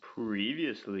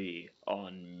Previously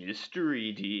on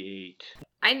Mystery D8.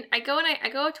 I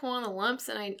go up to one of the lumps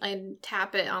and I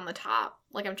tap it on the top,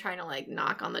 like I'm trying to like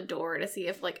knock on the door to see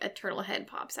if like a turtle head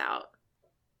pops out.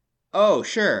 Oh,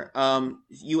 sure.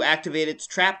 You activate its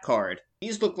trap card.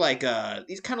 These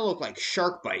kind of look like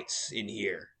shark bites in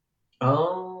here.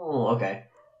 Oh, okay.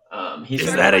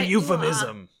 Is that a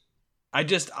euphemism?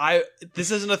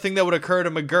 This isn't a thing that would occur to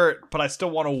McGirt, but I still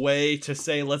want a way to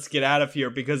say let's get out of here,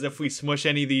 because if we smush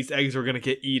any of these eggs, we're gonna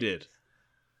get eaten.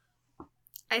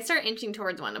 I start inching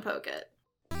towards one to poke it.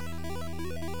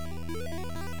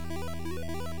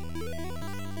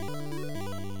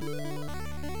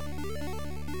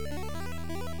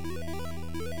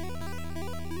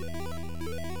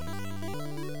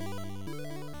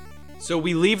 So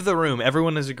we leave the room.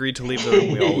 Everyone has agreed to leave the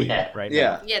room. We all leave, right?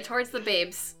 Yeah. Now. Yeah, towards the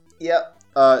babes. Yep.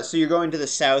 So you're going to the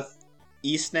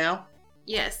southeast now?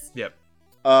 Yes. Yep.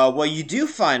 Well, you do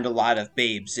find a lot of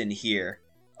babes in here.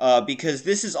 Because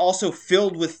this is also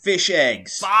filled with fish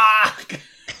eggs. Fuck!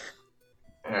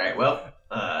 Alright, well,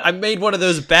 I made one of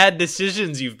those bad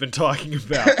decisions you've been talking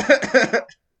about.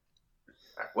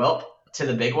 well, to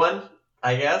the big one,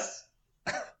 I guess.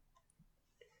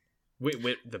 Wait,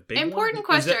 the big Important one?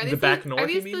 question. Is that Are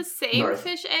these the same North.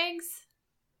 fish eggs?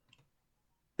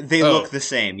 They look the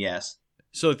same, yes.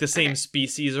 So like the same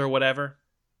species or whatever?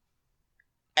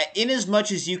 In as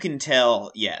much as you can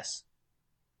tell, yes.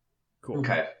 Cool.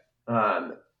 Okay.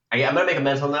 I'm gonna make a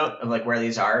mental note of like where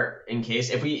these are in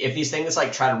case if these things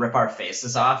like try to rip our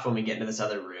faces off when we get into this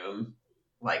other room,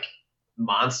 like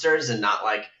monsters, and not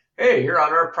like, hey, you're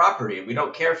on our property, we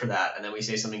don't care for that, and then we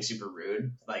say something super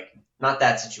rude, like not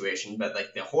that situation, but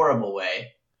like the horrible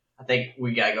way. I think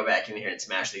we gotta go back in here and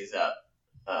smash these up.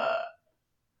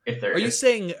 Are you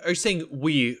saying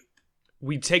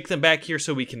we take them back here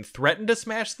so we can threaten to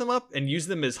smash them up and use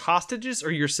them as hostages,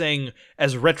 or you're saying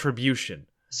as retribution?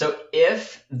 So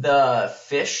if the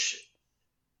fish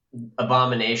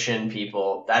abomination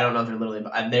people, I don't know if they're literally,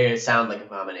 they sound like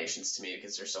abominations to me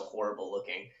because they're so horrible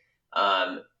looking.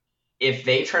 If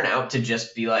they turn out to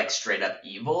just be like straight up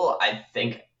evil, I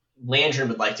think Landrin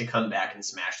would like to come back and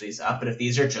smash these up. But if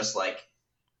these are just like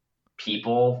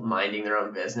people minding their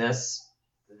own business,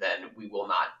 then we will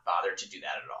not bother to do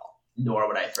that at all. Nor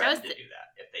would I threaten to do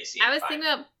that if they seem I was fine. thinking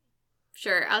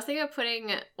about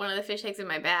putting one of the fish eggs in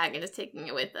my bag and just taking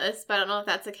it with us, but I don't know if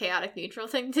that's a chaotic neutral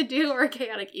thing to do or a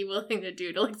chaotic evil thing to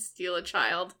do to like steal a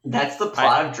child. That's the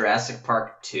plot of Jurassic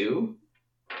Park 2.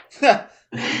 Yes.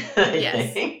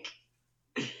 I think.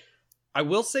 I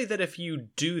will say that if you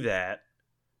do that,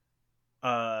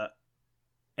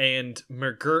 and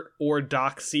McGirt or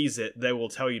Doc sees it, they will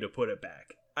tell you to put it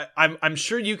back. I'm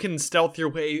sure you can stealth your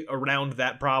way around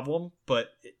that problem, but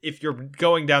if you're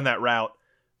going down that route,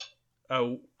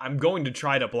 I'm going to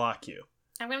try to block you.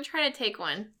 I'm going to try to take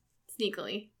one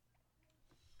sneakily.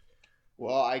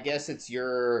 Well, I guess it's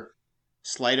your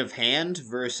sleight of hand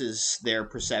versus their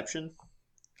perception.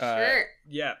 Sure.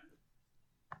 Yeah.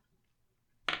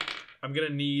 I'm going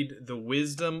to need the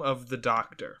wisdom of the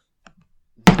doctor.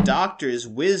 The doctor's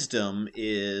wisdom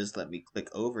is, let me click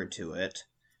over to it,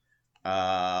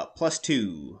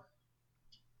 +2.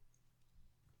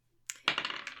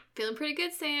 Feeling pretty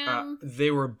good, Sam.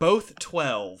 They were both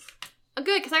 12. Oh,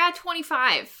 good, because I got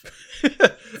 25. So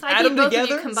I Add beat them both of you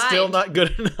together, combined. still not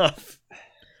good enough.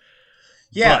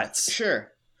 Yeah, But-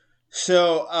 sure.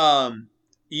 So,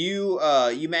 you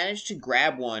managed to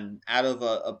grab one out of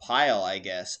a pile, I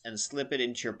guess, and slip it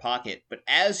into your pocket. But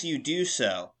as you do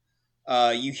so,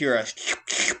 you hear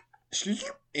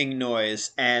a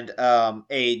noise, and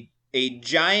a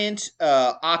giant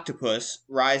octopus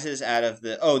rises out of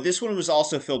the... Oh, this one was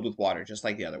also filled with water, just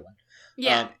like the other one.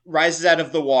 Yeah. Rises out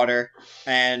of the water,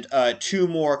 and two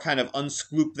more kind of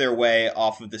unscoop their way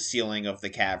off of the ceiling of the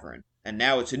cavern. And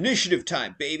now it's initiative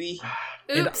time, baby!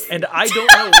 Oops. And I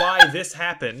don't know why this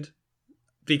happened,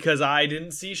 because I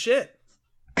didn't see shit.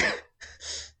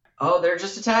 Oh, they're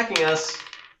just attacking us.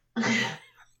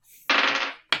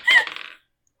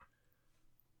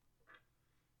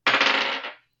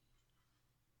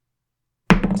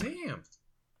 Damn.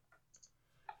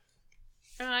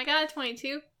 I got a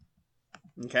 22.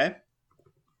 Okay.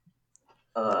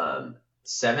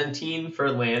 17 for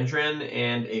Landrin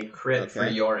and a crit for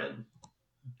Okay. Yorin.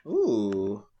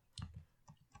 Ooh.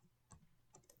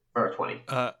 Or 20.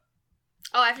 Oh,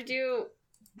 I have to do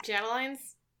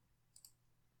javelins?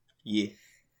 Yeah.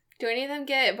 Do any of them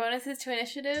get bonuses to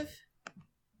initiative?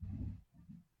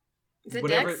 Is it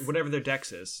Whatever, dex? whatever their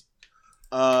dex is.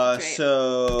 right.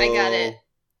 So... I got it.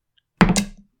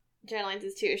 Javelins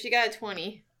is 2. She got a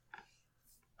 20.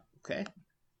 Okay.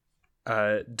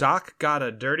 Doc got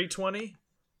a dirty 20.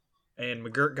 And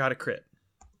McGirt got a crit.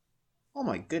 Oh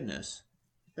my goodness.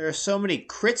 There are so many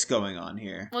crits going on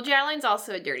here. Well, Jadeline's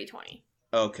also a dirty 20.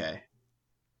 Okay.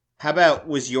 How about,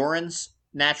 was Yoren's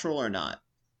natural or not?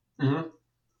 Mm-hmm.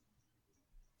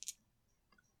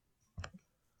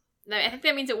 I think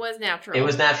that means it was natural. It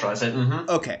was natural. I said, mm-hmm.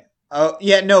 Okay. Oh,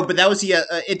 yeah, no, but that was the,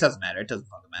 it doesn't matter. It doesn't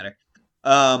fucking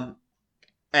matter.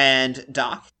 And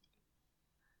Doc?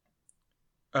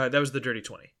 That was the dirty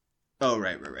 20. Oh,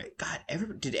 right. God,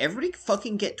 did everybody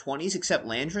fucking get 20s except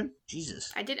Landrin?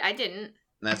 Jesus. I didn't.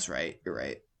 That's right. You're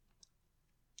right.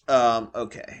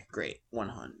 Okay, great.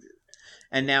 100.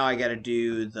 And now I gotta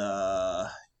do the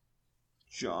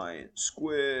giant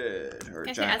squid or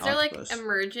Okay, giant as they're octopus. like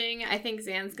emerging, I think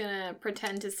Zan's gonna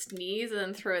pretend to sneeze and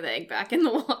then throw the egg back in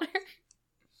the water.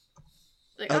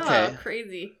 Like, Okay. oh,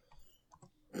 crazy.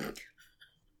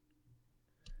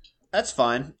 That's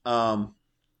fine.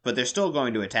 But they're still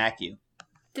going to attack you.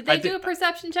 Did they do a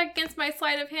perception check against my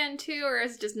sleight of hand too, or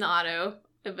is it just an auto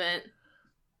event?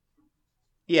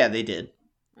 Yeah, they did.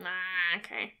 Ah,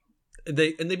 okay.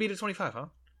 They beat a 25, huh?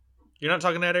 You're not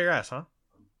talking out of your ass, huh?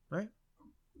 Right?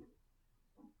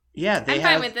 Yeah, I'm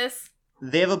fine with this.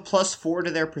 They have a +4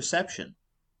 to their perception.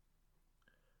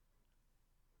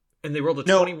 And they rolled a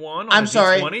No, 21 on I'm a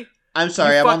sorry. D20? I'm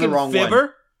sorry, I'm on the wrong fibber?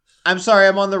 one. I'm sorry,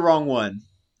 I'm on the wrong one.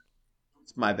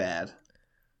 It's my bad.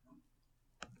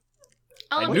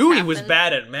 I'll I let knew this he was happen.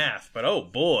 bad at math, but oh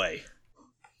boy.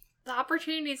 The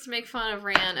opportunities to make fun of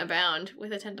Ran abound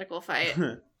with a tentacle fight.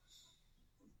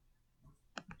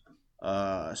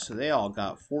 So they all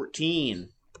got 14.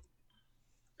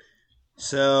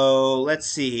 So let's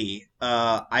see.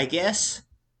 I guess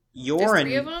There's Yoren.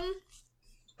 3 of them?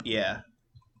 Yeah.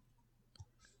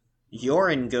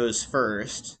 Yoren goes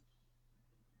first.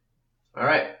 All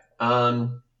right.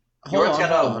 Hold Yoren's on,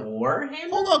 got hold a on. warhammer?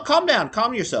 Hold on, calm down.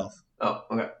 Calm yourself. Oh,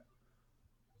 okay.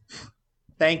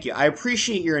 Thank you. I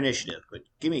appreciate your initiative, but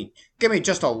give me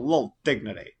just a little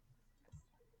dignity.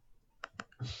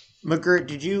 McGirt,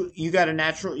 did you got a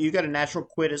natural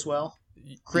quit as well?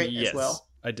 Crit yes, as well?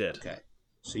 I did. Okay.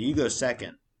 So you go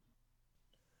second.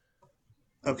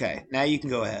 Okay, now you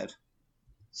can go ahead.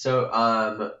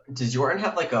 So, does Jordan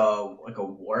have like a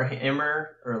warhammer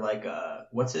or like a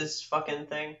what's his fucking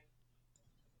thing?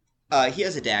 He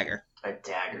has a dagger. A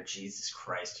dagger. Jesus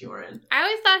Christ, Jordan. I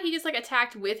always thought he just like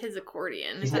attacked with his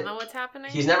accordion. Is that not what's happening?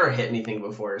 He's never hit anything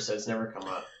before, so it's never come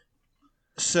up.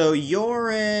 So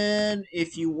Yoren,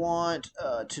 if you want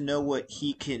to know what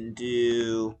he can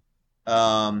do,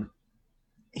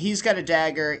 he's got a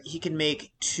dagger. He can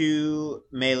make 2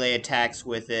 melee attacks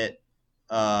with it.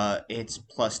 It's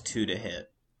 +2 to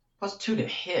hit. +2 to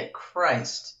hit.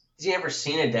 Christ. Has he ever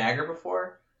seen a dagger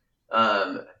before?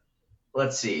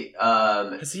 Let's see.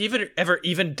 Has he ever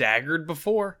even daggered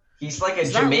before? He's like a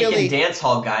It's not Jamaican really- dance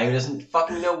hall guy who doesn't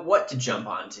fucking know what to jump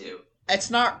onto. It's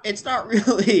not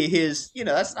really his.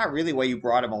 That's not really why you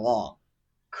brought him along.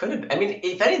 Could have. I mean,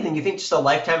 if anything, you think just a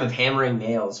lifetime of hammering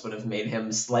nails would have made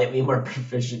him slightly more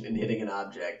proficient in hitting an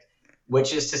object.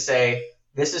 Which is to say,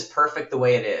 this is perfect the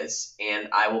way it is, and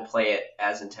I will play it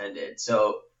as intended.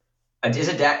 So, a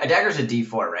dagger is a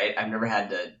D4, right? I've never had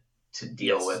to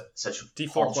deal Yes. with such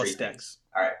D4 paltry plus things. dex.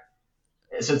 All right.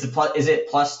 So is it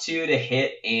 +2 to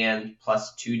hit and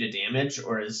 +2 to damage,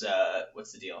 or is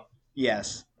what's the deal?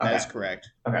 Yes, that is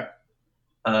correct. Okay.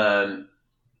 All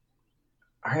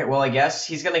right. Well, I guess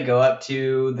he's gonna go up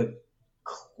to the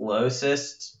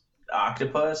closest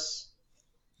octopus.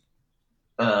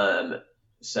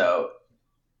 So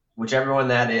whichever one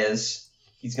that is,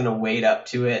 he's gonna wade up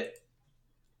to it,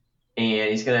 and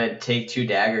he's gonna take 2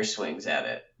 dagger swings at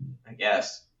it. I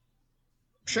guess.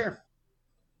 Sure.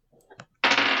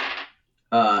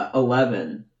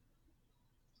 11.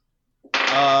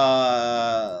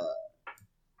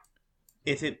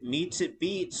 If it meets, it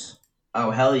beats.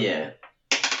 Oh, hell yeah.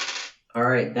 All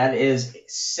right, that is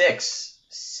 6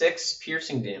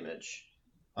 piercing damage.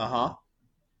 Uh-huh.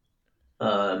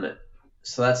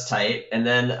 So that's tight. And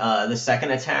then the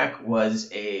second attack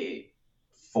was a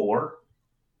 4.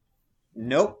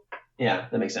 Nope. Yeah,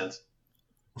 that makes sense.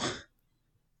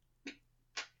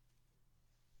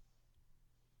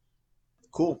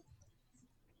 Cool.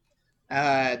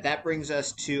 That brings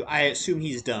us to, I assume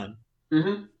he's done.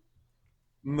 Mm-hmm.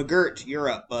 McGirt, you're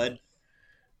up, bud.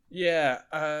 Yeah,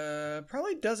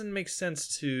 probably doesn't make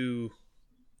sense to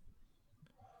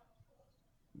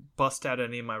bust out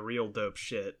any of my real dope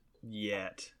shit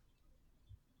yet.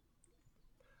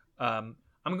 I'm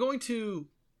going to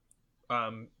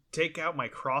take out my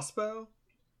crossbow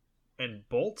and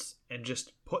bolts and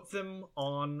just put them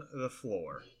on the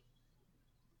floor.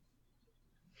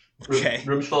 Okay.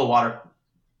 Room's full of water.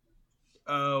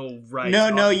 Oh, right.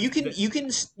 No, you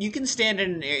can stand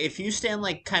in. If you stand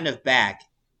like kind of back,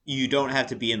 you don't have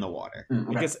to be in the water.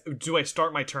 I guess, do I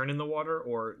start my turn in the water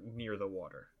or near the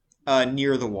water?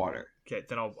 Near the water. Okay,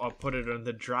 then I'll put it on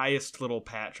the driest little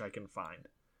patch I can find.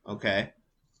 Okay.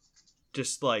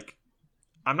 Just like,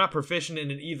 I'm not proficient in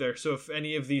it either, so if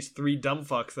any of these 3 dumb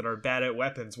fucks that are bad at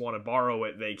weapons want to borrow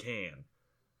it, they can.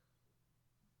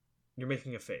 You're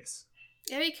making a face.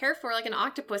 Yeah, be careful. Like an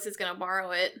octopus is gonna borrow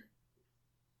it.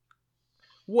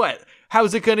 What?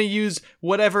 How's it gonna use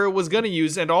whatever it was gonna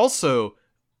use, and also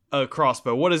a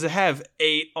crossbow? What does it have?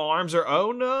 8 arms? Or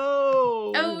oh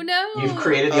no! Oh no! You've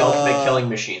created the ultimate killing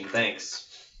machine. Thanks.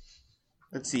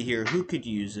 Let's see here. Who could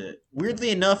use it? Weirdly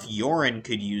enough, Yorin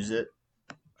could use it.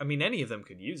 I mean, any of them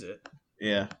could use it.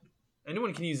 Yeah,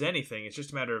 Anyone can use anything. It's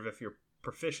just a matter of if you're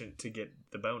proficient to get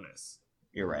the bonus.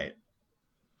 you're right.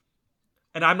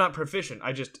 And I'm not proficient.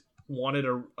 I just wanted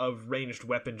a ranged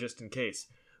weapon just in case.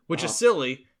 Which is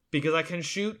silly, because I can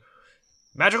shoot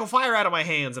magical fire out of my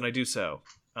hands, and I do so.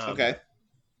 Okay.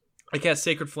 I cast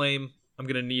Sacred Flame. I'm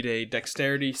going to need a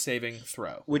dexterity saving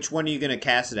throw. Which one are you going to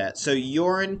cast it at? So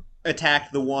Yorin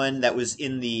attacked the one that was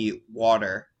in the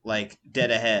water, like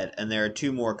dead ahead, and there are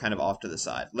 2 more kind of off to the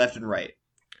side, left and right.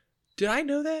 Did I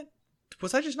know that?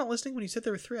 Was I just not listening when you said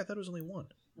there were 3? I thought it was only 1.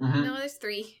 Mm-hmm. No, there's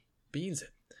 3. Beans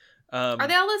it. Are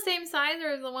they all the same size,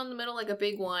 or is the one in the middle like a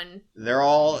big one? They're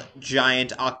all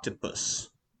giant octopus.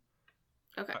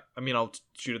 Okay. I mean, I'll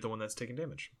shoot at the one that's taking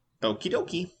damage. Okie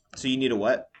dokie. So you need a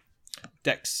what?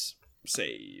 Dex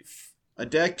save. A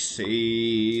dex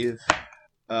save.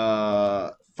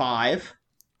 5.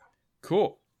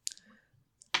 Cool.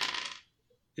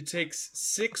 It takes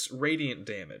 6 radiant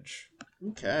damage.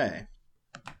 Okay.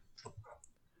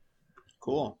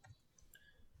 Cool.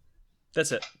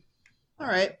 That's it. All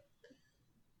right.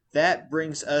 That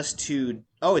brings us to...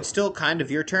 Oh, it's still kind of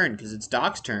your turn, because it's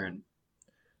Doc's turn.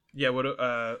 Yeah, what?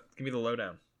 Give me the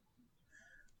lowdown.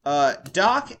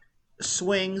 Doc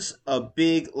swings a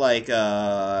big, like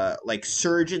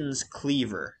surgeon's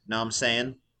cleaver. Know what I'm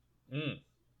saying? Mm.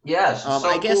 Yes, so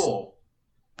I guess- cool.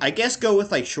 I guess go with,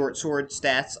 like, short sword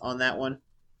stats on that one.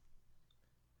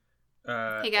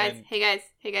 Hey guys, and hey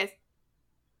guys.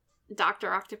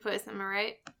 Dr. Octopus, am I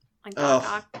right? Like Ugh.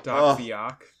 Doc. Doc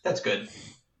Vioc. That's good.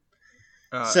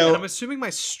 So- and I'm assuming my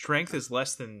strength is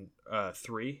less than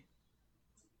 3.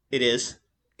 It is.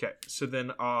 Okay, so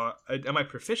then am I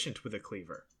proficient with a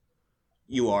cleaver?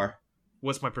 You are.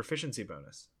 What's my proficiency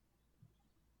bonus?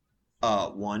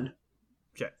 1.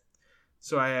 Okay,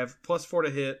 so I have +4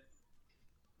 to hit,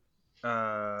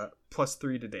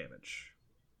 +3 to damage.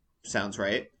 Sounds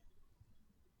right.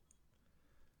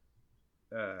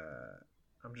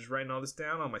 I'm just writing all this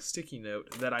down on my sticky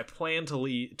note that I plan to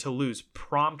lose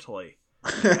promptly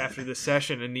after this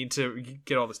session and need to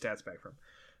get all the stats back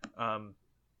from.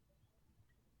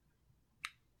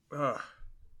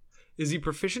 Is he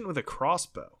proficient with a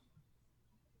crossbow?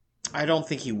 I don't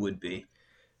think he would be.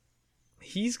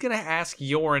 He's gonna ask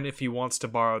Yorin if he wants to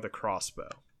borrow the crossbow.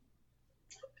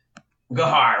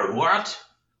 Gahar, what?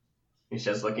 He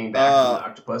says, looking back from the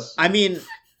octopus. I mean,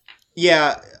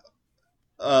 yeah.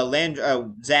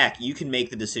 Zach, you can make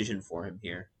the decision for him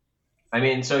here. I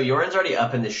mean, so Yorin's already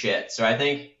up in the shit. So I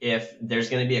think if there's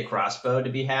going to be a crossbow to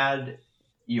be had,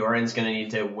 Yorin's going to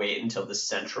need to wait until the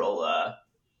central,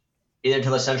 either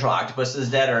till the central octopus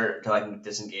is dead or till I can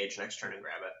disengage next turn and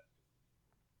grab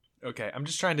it. Okay, I'm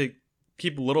just trying to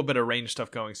keep a little bit of range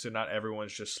stuff going so not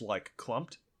everyone's just like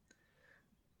clumped.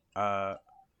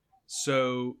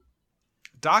 So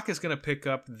Doc is going to pick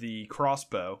up the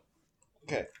crossbow.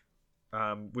 Okay.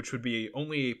 Which would be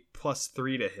only a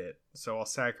 +3 to hit. So I'll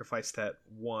sacrifice that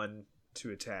 1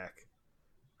 to attack.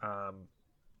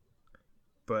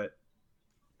 But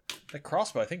that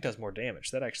crossbow I think does more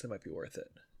damage. That actually might be worth it.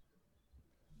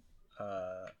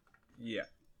 Yeah.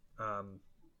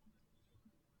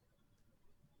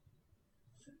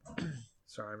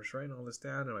 Sorry, I'm just writing all this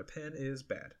down and my pen is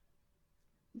bad.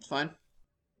 It's fine.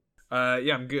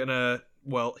 Yeah, I'm gonna...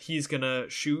 Well, he's gonna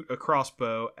shoot a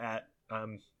crossbow at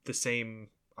the same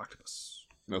octopus.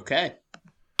 Okay.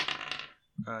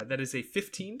 That is a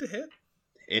 15 to hit.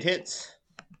 It hits.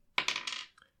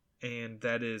 And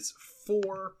that is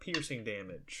 4 piercing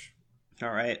damage. All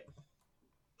right.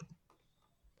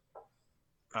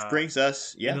 Which brings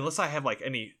us... And Yeah. unless I have like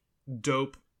any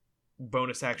dope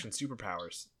bonus action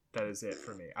superpowers, that is it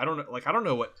for me. I don't know. Like I don't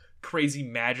know what crazy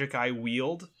magic I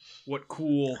wield. What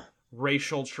cool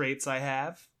racial traits I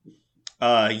have.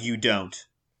 You don't.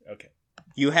 Okay.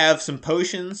 You have some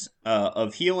potions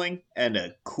of healing and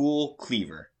a cool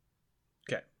cleaver.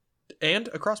 Okay. And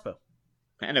a crossbow.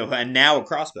 And now a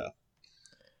crossbow.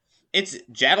 It's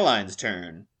Jadaline's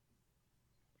turn.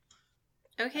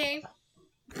 Okay.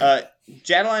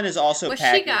 Jadaline is also What's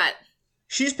packing. she got?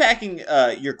 She's packing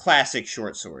your classic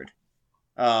short sword,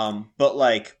 but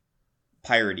like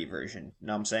piratey version. You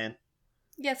know what I'm saying?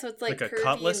 Yeah, so it's like Like a curvy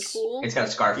cutlass? and cool. It's got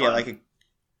a scarf Yeah, on.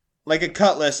 like a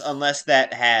cutlass, unless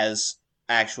that has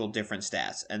actual different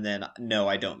stats. And then no,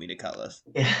 I don't mean a cutlass.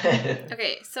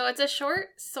 Okay, so it's a short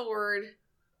sword.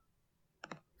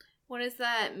 What does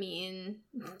that mean?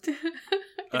 Is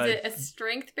it a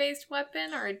strength-based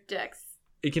weapon or a dex?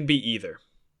 It can be either.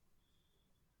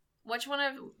 Which one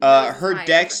of those is Her higher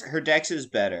dex, for her dex is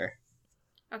better.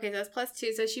 Okay, so that's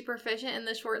 +2. So is she proficient in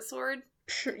the short sword?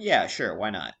 Sure, yeah, sure, why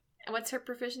not? And what's her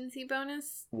proficiency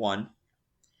bonus? 1.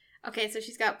 Okay, so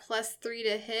she's got +3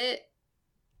 to hit.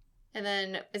 And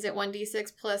then is it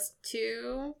 1d6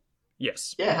 +2?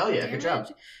 Yes. Yeah, hell yeah, good job.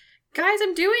 damage? Guys,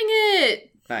 I'm doing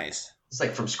it! Nice. It's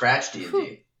like from scratch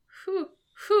D&D. Whew.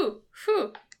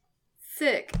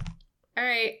 Sick.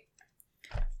 Alright.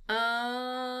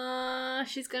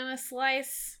 She's gonna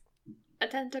slice a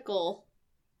tentacle.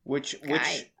 Which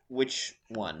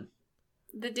one?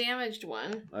 The damaged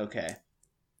one. Okay.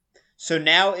 So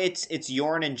now it's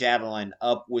Yorn and Jadaline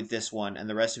up with this one, and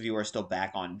the rest of you are still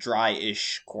back on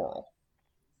dry-ish coral.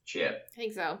 Shit. I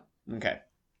think so. Okay.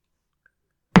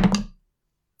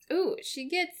 Ooh, she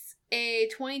gets a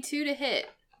 22 to hit.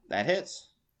 That hits.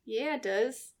 Yeah, it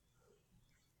does.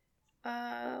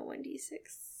 1d6.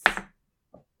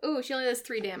 Ooh, she only does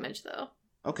 3 damage, though.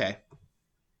 Okay.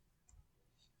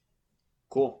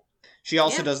 Cool. She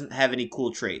also Yeah. doesn't have any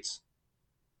cool traits.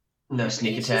 No I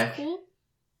sneak think she's attack. Cool.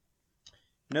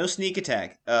 No sneak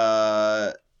attack.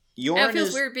 Now Yorn it feels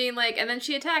is... weird being like, and then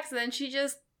she attacks, and then she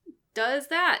just does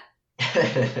that.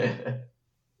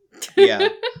 Yeah.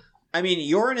 I mean,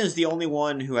 Yorn is the only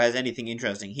one who has anything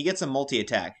interesting. He gets a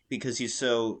multi-attack because he's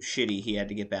so shitty he had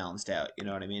to get balanced out. You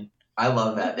know what I mean? I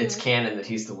love that. It's Mhm. canon that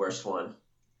he's the worst one.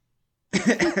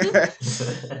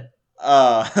 The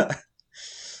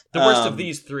worst of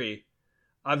these three.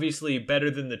 Obviously better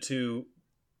than the two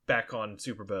back on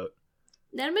Superboat.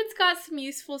 Nedman's got some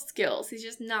useful skills. He's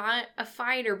just not a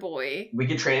fighter boy. We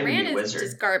could train him to Rand be a is wizard.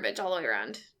 just garbage all the way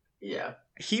around. Yeah.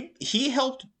 He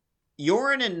helped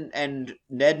Yorn and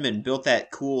Nedman built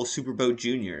that cool Superboat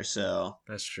Junior, so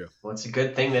That's true. Well, it's a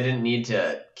good thing they didn't need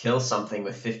to kill something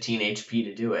with 15 HP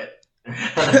to do it.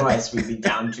 Otherwise, we'd be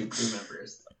down 2 crew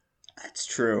members. that's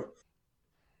true.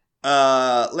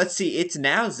 Let's see. It's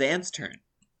now Zan's turn.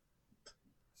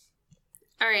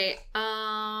 Alright,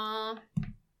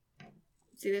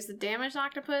 see, there's the damaged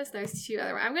octopus. There's 2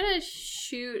 other ones. I'm gonna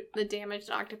shoot the damaged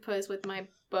octopus with my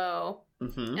bow.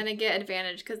 Mm-hmm. And I get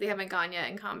advantage because they haven't gone yet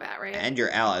in combat, right? And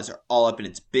your allies are all up in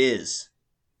its biz.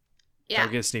 Yeah. I'll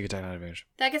get sneak attack, not advantage.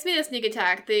 That gets me the sneak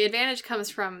attack. The advantage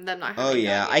comes from them not having Oh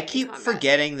yeah, gone I yet in keep combat.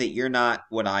 forgetting that you're not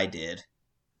what I did.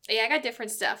 Yeah, I got different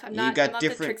stuff. I'm You not, got I'm not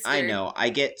different. the I trickster. know. I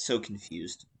get so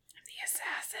confused. I'm the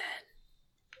assassin.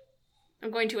 I'm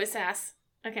going to assass.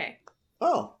 Okay.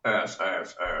 Oh, Ass.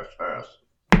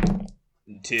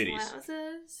 titties. That was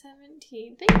a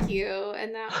 17. Thank you.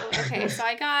 And that was, okay, so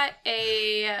I got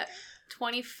a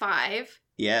 25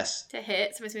 Yes. to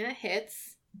hit. So I'm assuming that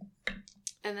hits.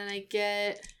 And then I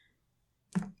get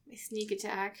my sneak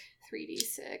attack,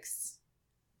 3d6.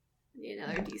 I need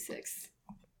another d6.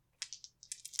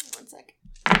 1 second.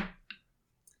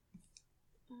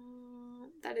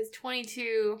 That is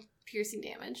 22 piercing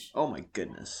damage. Oh my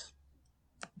goodness.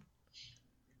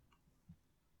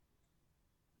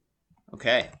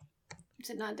 Okay. Is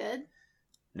it not dead?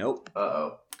 Nope.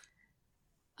 Uh-oh.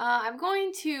 I'm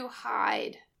going to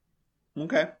hide.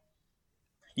 Okay.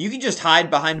 You can just hide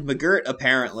behind McGirt,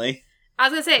 apparently. I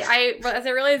was gonna say, as I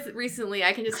realized recently,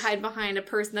 I can just hide behind a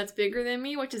person that's bigger than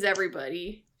me, which is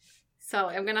everybody. So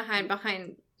I'm gonna hide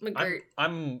behind McGirt.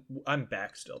 I'm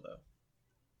back still though.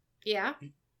 Yeah.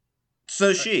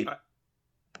 So she.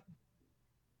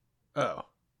 Oh.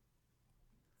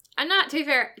 I'm not. To be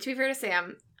fair to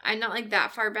Sam, I'm not like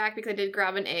that far back because I did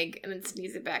grab an egg and then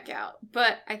sneeze it back out.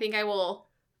 But I think I will.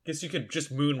 Guess you could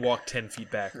just moonwalk 10 feet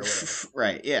back or whatever.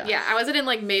 Right, yeah. Yeah, I wasn't in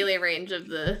like melee range of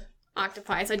the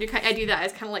octopi, so I do that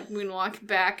as kind of like moonwalk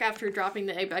back after dropping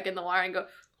the egg back in the water and go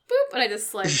boop, and I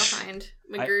just slide behind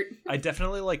McGirt. I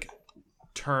definitely like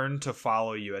turn to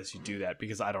follow you as you do that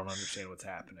because I don't understand what's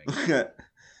happening. I just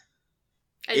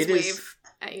It is- wave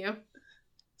at you.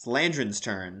 It's Landrin's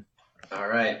turn. All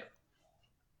right.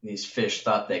 These fish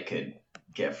thought they could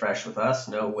get fresh with us?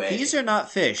 No way. These are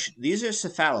not fish. These are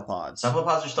cephalopods.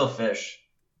 Cephalopods are still fish.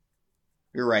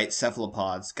 You're right,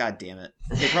 cephalopods. God damn it.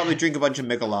 They probably drink a bunch of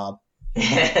Michelob.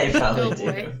 They probably Oh, do.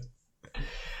 boy.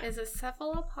 Is a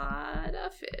cephalopod a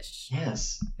fish?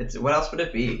 Yes. It's what else would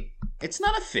it be? It's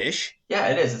not a fish. Yeah,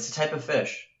 it is. It's a type of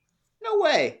fish. No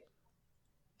way.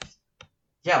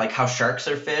 Yeah, like how sharks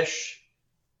are fish.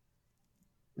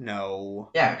 No.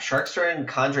 Yeah, sharks are in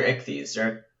chondriichthyes.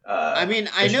 They're I mean,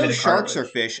 I fish know made of sharks are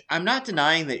cartilage. fish. I'm not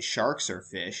denying that sharks are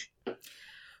fish.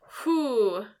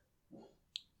 Whew.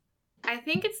 I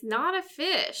think it's not a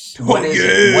fish. What is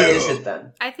it? What is it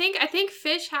then? I think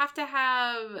fish have to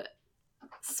have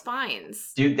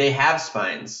spines. Dude, they have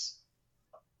spines.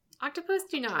 Octopus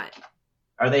do not.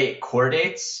 Are they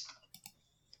chordates?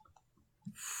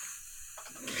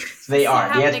 They So are.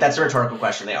 how Yeah, big- that's a rhetorical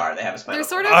question. They are. They have a spinal They're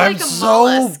sort cord. of I'm like a so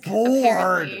mollusk. bored.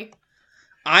 Apparently.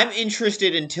 I'm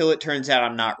interested until it turns out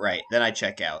I'm not right. Then I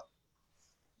check out.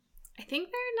 I think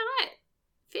they're not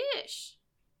fish.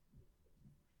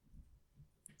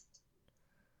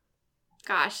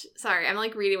 Gosh, sorry. I'm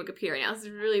like reading Wikipedia right now. This is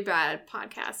really bad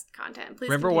podcast content. Please.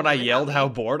 Remember when I continue yelled without how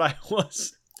me. bored I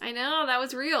was? I know that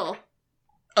was real.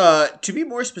 To be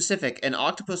more specific, an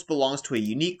octopus belongs to a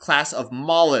unique class of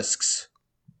mollusks.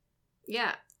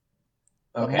 Yeah.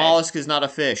 Okay. A mollusk is not a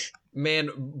fish. Man,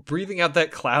 breathing out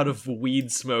that cloud of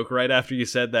weed smoke right after you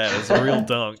said that is a real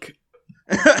dunk.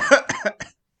 I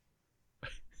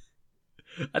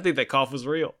think that cough was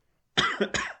real.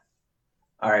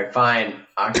 All right, fine.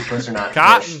 Octopus are not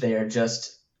Cotton. fish. They are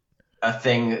just a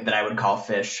thing that I would call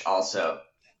fish. Also,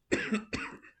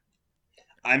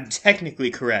 I'm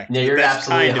technically correct. no, The you're best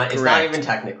absolutely. kind of It's not correct. even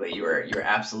technically. You're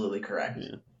absolutely correct.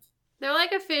 Yeah. They're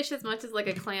like a fish as much as like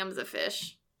a clam's a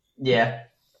fish. Yeah.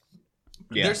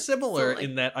 Yeah. They're similar So, like-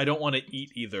 in that I don't want to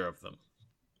eat either of them.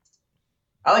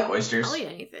 I like oysters. I'll eat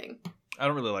anything. I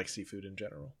don't really like seafood in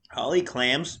general. I'll eat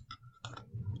clams.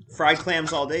 Fried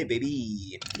clams all day,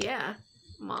 baby. Yeah.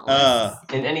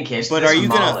 Mollusk. In any case, But this are you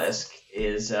gonna- mollusk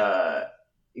is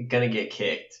gonna get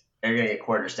kicked. They're gonna get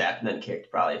quarterstaffed and then kicked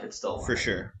probably if it's still alive. For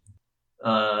sure.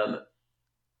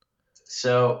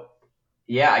 So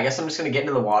yeah, I guess I'm just gonna get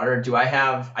into the water. Do I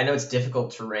have? I know it's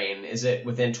difficult terrain. Is it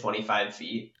within 25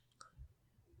 feet?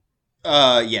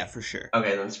 Yeah, for sure.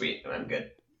 Okay, then sweet. I'm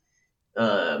good.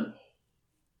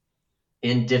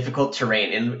 In difficult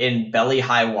terrain, in belly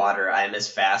high water, I'm as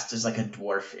fast as like a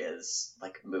dwarf is,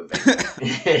 like moving.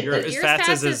 You're as You're fast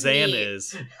as a as Zan me.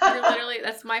 is. You're literally,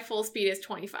 that's my full speed is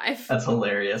 25. That's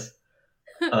hilarious.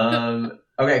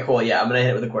 Okay, cool. Yeah, I'm gonna hit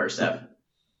it with a quarterstaff.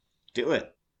 Do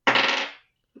it.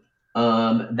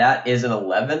 That is an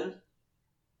 11.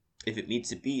 If it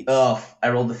meets, it beats. Oh, I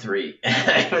rolled a 3.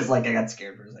 I was like, I got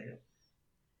scared for a second.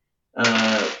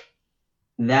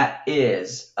 That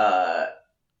is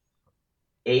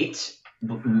 8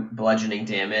 bludgeoning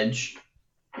damage.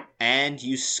 And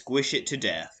you squish it to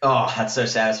death. Oh, that's so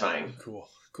satisfying. Cool.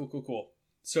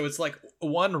 So it's like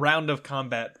one round of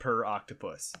combat per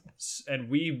octopus. And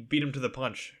we beat him to the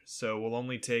punch, so we'll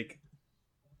only take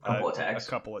Couple attacks. a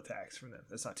couple attacks from them.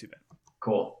 That's not too bad.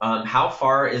 Cool. How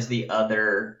far is the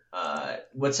other?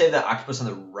 Let's say the octopus on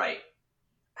the right.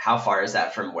 How far is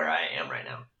that from where I am right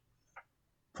now?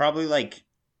 Probably like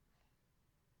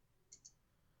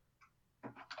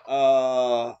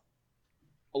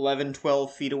 11,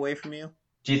 12 feet away from you.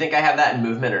 Do you think I have that in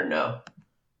movement or no?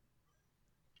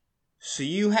 So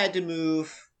you had to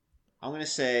move, I'm going to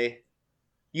say,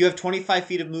 you have 25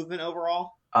 feet of movement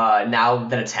overall? Now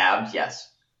that it's halved, yes.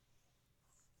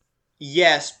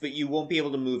 Yes, but you won't be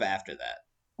able to move after that.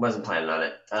 Wasn't planning on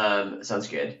it. Sounds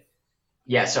good.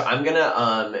 Yeah, so I'm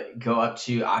gonna go up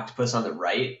to octopus on the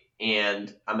right,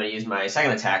 and I'm gonna use my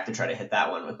second attack to try to hit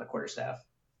that one with my quarterstaff.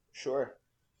 Sure.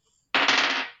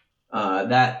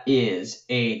 That is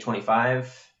a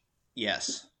 25.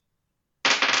 Yes.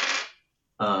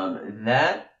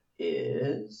 That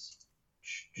is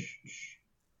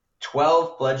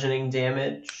 12 bludgeoning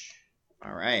damage,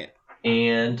 All right.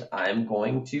 and I'm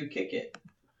going to kick it.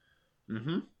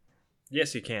 Mm-hmm.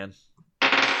 Yes, you can.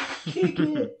 Kick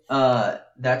it.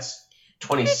 That's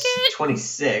 20, Kick it.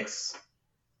 26,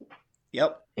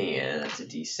 Yep. and that's a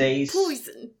d6.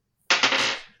 Poison.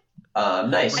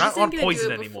 Nice. We're not I just on didn't get to do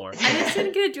poison it anymore. before. I just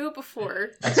didn't get to do it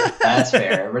before. That's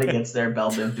fair. Everybody gets their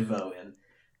Belle Biv DeVoe in.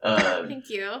 Thank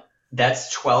you.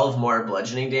 That's 12 more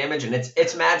bludgeoning damage, and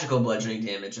it's magical bludgeoning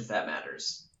damage if that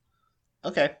matters.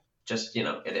 Okay. Just,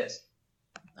 it is.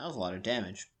 That was a lot of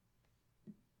damage.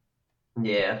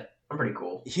 Yeah, I'm pretty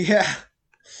cool. Yeah.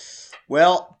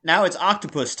 Well, now it's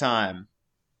octopus time.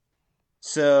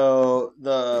 So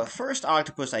the first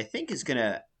octopus, I think, is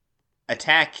gonna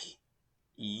attack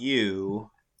you.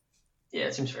 Yeah,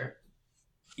 it seems fair.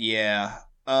 Yeah.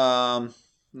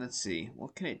 Let's see.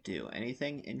 What can it do?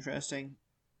 Anything interesting?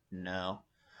 No.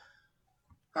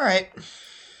 All right.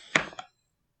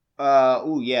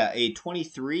 A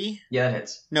 23? Yeah, that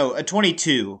hits. No, a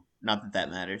 22. Not that that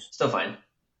matters. Still fine.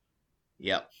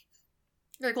 Yep.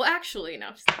 You're like, well, actually, no.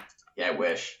 Yeah, I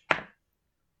wish.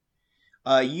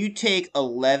 You take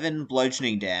 11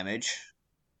 bludgeoning damage.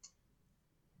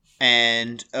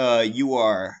 And, you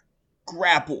are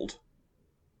grappled.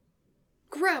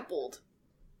 Grappled.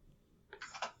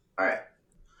 Alright.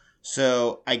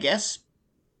 So, I guess...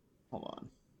 Hold on.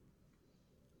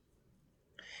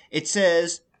 It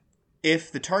says,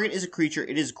 if the target is a creature,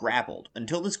 it is grappled.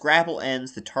 Until this grapple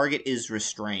ends, the target is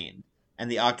restrained. And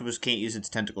the octopus can't use its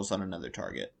tentacles on another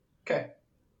target. Okay.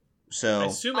 So... I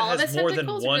assume All it of has its more than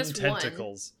tentacles or one just one?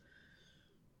 tentacles.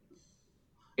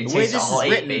 It The way takes this all is 8,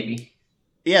 written- baby.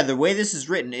 Yeah, the way this is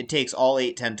written, it takes all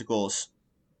 8 tentacles.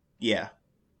 Yeah.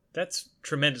 That's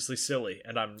tremendously silly,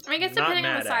 and I'm I mean, I guess not depending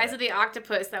on mad the size at of the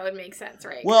octopus, that would make sense,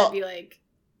 right? 'Cause Well- it'd be like,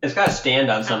 It's got to stand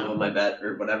on some of them, I bet,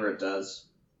 or whatever it does.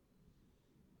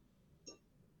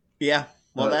 Yeah.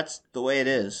 Well, But- that's the way it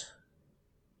is.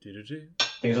 Do-do-do.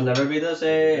 Things will never be the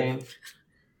same.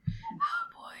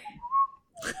 oh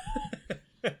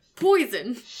boy.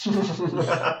 Poison.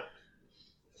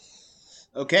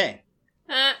 Okay.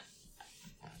 Uh,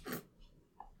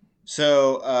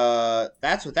 So,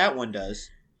 that's what that one does.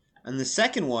 And the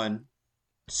second one,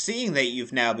 seeing that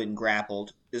you've now been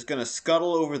grappled, is going to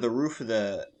scuttle over the roof of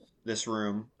this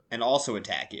room and also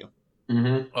attack you.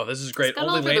 Mm-hmm. Oh, this is great. Scuttle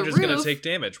Only over the Landra's gonna roof. take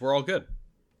damage. We're all good.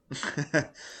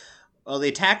 Well, the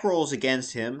attack rolls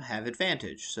against him have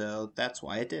advantage, so that's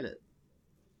why it did it.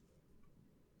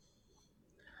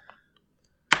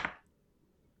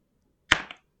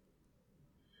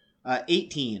 Uh,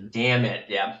 18. Damn it.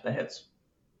 Yeah, that hits.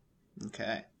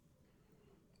 Okay.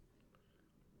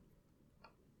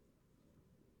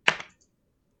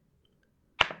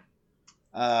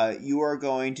 You are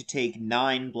going to take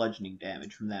 9 bludgeoning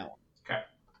damage from that one. Okay.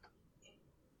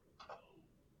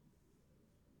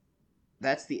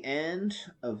 That's the end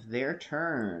of their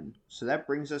turn. So that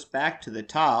brings us back to the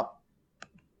top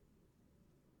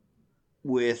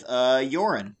with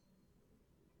Yorin.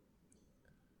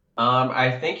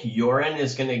 I think Yorin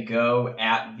is going to go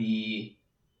at the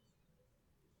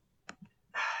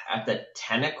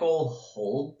tentacle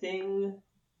holding.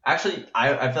 Actually,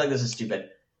 I feel like this is stupid.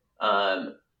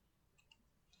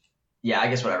 Yeah, I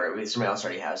guess whatever. Somebody else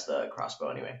already has the crossbow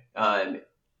anyway.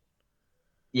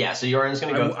 Yeah, so Yorin's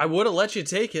going to go. I would have let you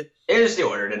take it. It was the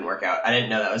order didn't work out. I didn't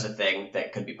know that was a thing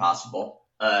that could be possible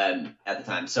at the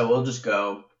time. So we'll just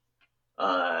go.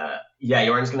 Yeah,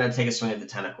 Yorin's going to take a swing at the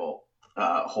tentacle,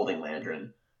 holding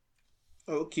Landrin.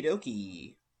 Okie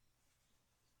dokie.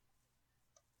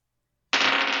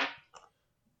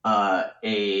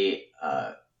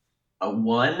 A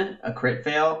 1, a crit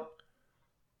fail.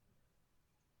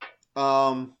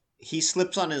 He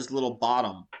slips on his little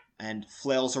bottom and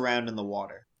flails around in the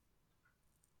water.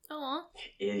 aw.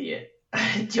 Idiot.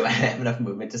 Do I have enough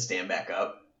movement to stand back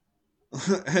up?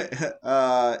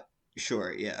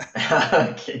 Sure, yeah.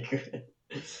 Okay, good.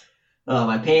 Oh,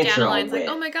 my pants are all Dandelions like, wet.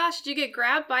 oh my gosh, did you get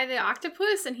grabbed by the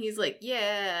octopus? And he's like,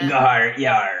 yeah. Yar,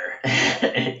 yar.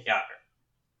 Yar.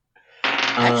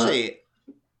 Actually,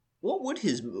 what would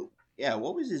his move? Yeah,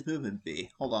 what would his movement be?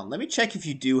 Hold on, let me check if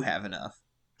you do have enough.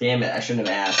 Damn it, I shouldn't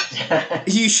have asked.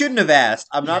 You shouldn't have asked.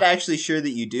 I'm not actually sure that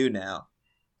you do now.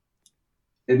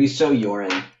 It'd be so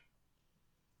Yorin.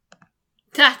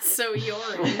 That's so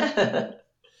Yorin.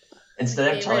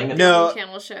 Instead of telling Favorite him, No. Disney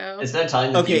Channel show. instead of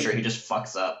telling the Okay. future, he just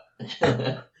fucks up.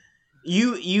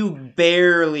 You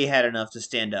barely had enough to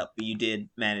stand up, but you did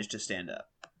manage to stand up.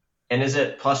 And is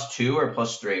it +2 or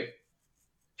 +3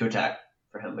 to attack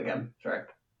for him again? Sorry.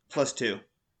 +2.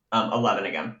 11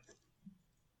 again.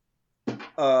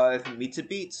 If it meets, it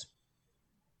beats.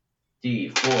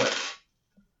 D4.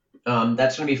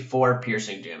 That's gonna be 4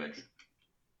 piercing damage.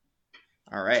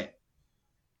 All right.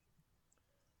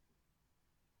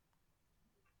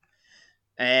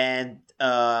 And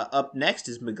up next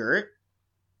is McGirt.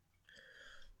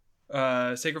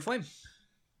 Sacred Flame.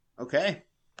 Okay.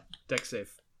 Deck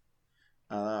save.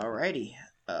 Alrighty.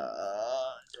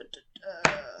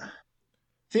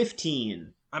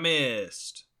 15. I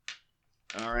missed.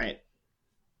 All right.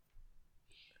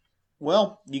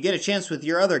 Well, you get a chance with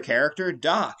your other character,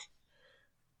 Doc.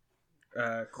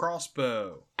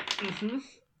 Crossbow. Mm-hmm.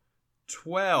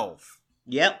 12.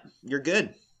 Yep, you're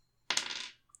good.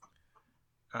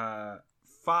 5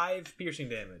 piercing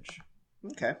damage.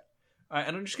 Okay.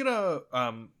 And I'm just gonna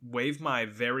wave my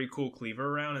very cool cleaver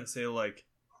around and say, like,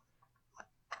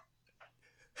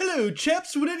 "Hello,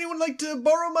 chaps. Would anyone like to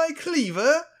borrow my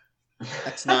cleaver?"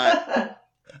 That's not.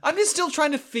 I'm just still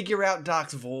trying to figure out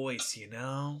Doc's voice, you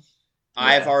know?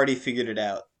 I've already figured it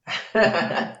out.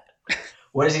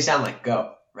 What does he sound like?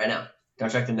 Go right now. Go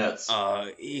check the notes.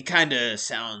 He kind of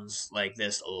sounds like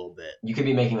this a little bit. You could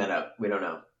be making that up. We don't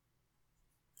know.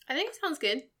 I think it sounds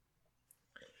good.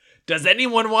 Does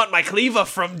anyone want my cleaver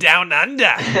from down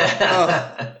under?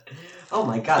 Oh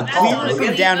my god, That's Paul, not a look at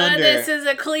cleaver. down under. This is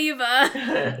a cleaver.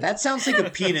 That sounds like a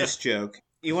penis joke.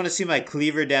 You want to see my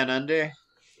cleaver down under?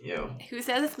 You. Who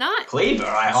says it's not? Cleaver,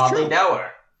 I hardly true. know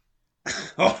her.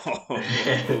 Oh.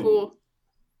 Cool.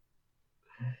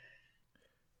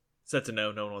 So that's a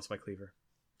no. No one wants my cleaver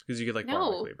because you could like borrow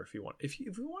No. my cleaver if you want. If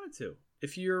you wanted to.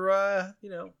 If you're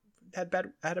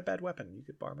had a bad weapon, you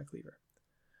could borrow my cleaver.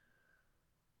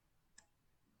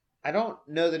 I don't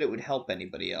know that it would help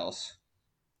anybody else.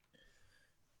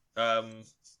 I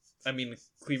mean,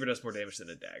 cleaver does more damage than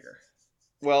a dagger.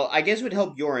 Well, I guess it would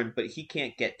help Yorin, but he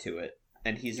can't get to it,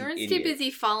 and he's an Yorin's idiot. too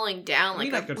busy falling down I like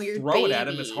mean, I a could weird throw baby. it at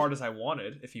him as hard as I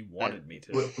wanted if he wanted me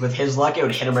to. With his luck, it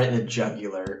would hit him right in the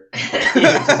jugular. He would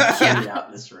just Yeah. bleed out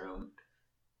in this room.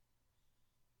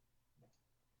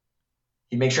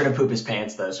 He'd make sure to poop his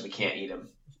pants, though, so we can't eat him.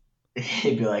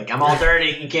 He'd be like, I'm all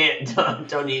dirty, you can't,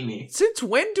 don't eat me. Since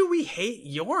when do we hate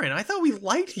Yorin? I thought we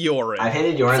liked Yorin. I've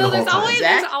hated Yorin So the whole time.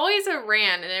 Zach? there's always a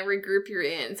Rand in every group you're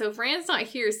in. So if Rand's not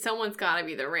here, someone's got to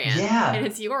be the Rand. Yeah. And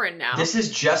it's Yorin now. This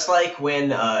is just like when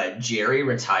Jerry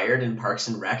retired in Parks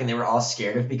and Rec, and they were all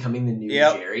scared of becoming the new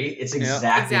Yep. Jerry. It's Yep.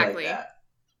 exactly Exactly. like that.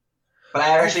 But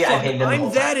I actually, I hated him the I'm whole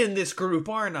that time. in this group,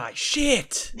 aren't I?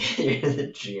 Shit. You're the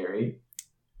Jerry.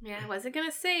 Yeah, I wasn't going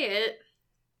to say it.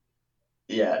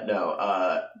 Yeah,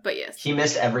 no, But yes. he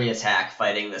missed every attack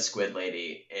fighting the squid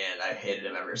lady, and I've hated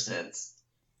him ever since.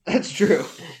 That's true.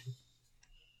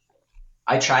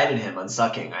 I chided him on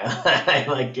sucking. I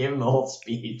like gave him a whole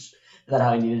speech about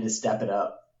how he needed to step it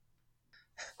up.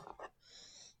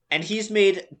 And he's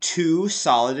made 2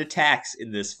 solid attacks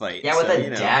in this fight. Yeah, with so, a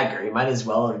dagger, he might as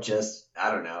well have just,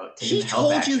 I don't know, taken He help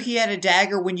told action. you he had a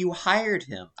dagger when you hired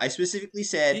him. I specifically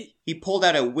said he pulled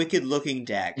out a wicked-looking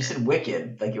dagger. You said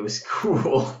wicked, like it was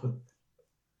cool.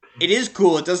 It is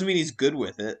cool. It doesn't mean he's good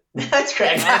with it. That's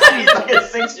correct. He's like a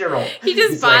 6-year-old. He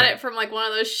just He's bought like- it from like one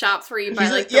of those shops where you buy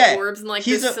He's like like, the yeah, orbs and like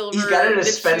he's the a- silver. He's got it the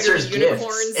as pewter Spencer's gifts.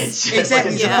 unicorns. It's just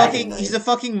Exactly. like He's a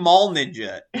fucking mall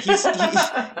ninja.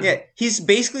 He's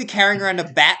basically carrying around a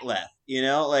batleth. You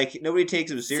know, like nobody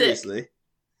takes him seriously.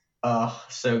 Oh,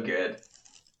 so good.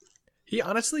 He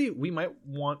honestly, we might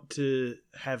want to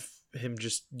have him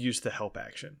just use the help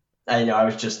action. I know. I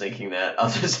was just thinking that.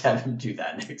 I'll just have him do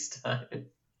that next time.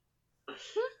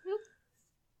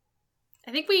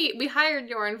 I think we hired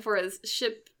Yorin for his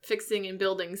ship fixing and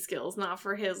building skills, not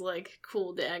for his like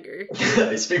cool dagger.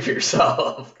 Speak for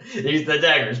yourself. The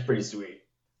dagger's pretty sweet.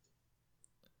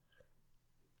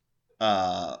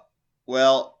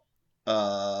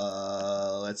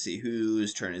 Let's see.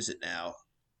 Whose turn is it now?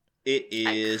 It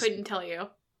is I couldn't tell you.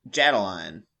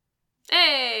 Jadeline.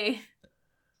 Hey,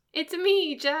 it's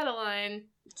me, Jadeline.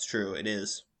 It's true. It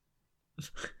is.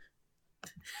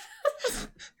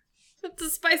 It's a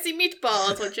spicy meatball.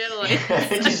 That's what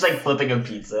Jadeline. She's like flipping a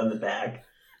pizza in the back.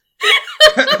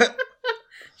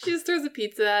 She just throws a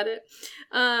pizza at it.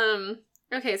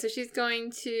 Okay, so she's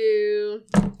going to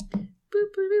boop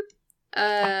boop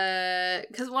boop.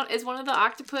 Because one of the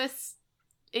octopus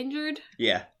injured.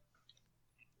 Yeah.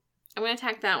 I'm gonna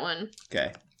attack that one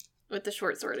Okay. with the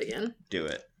short sword again. Do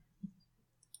it.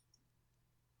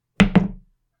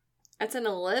 That's an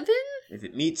 11. If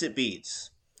it meets, it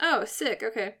beats. Oh, sick.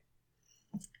 Okay.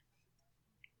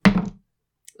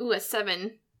 Ooh, a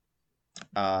 7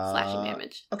 slashing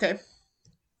damage. Okay.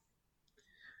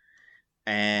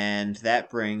 And that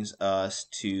brings us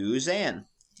to Zan.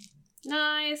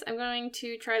 Nice. I'm going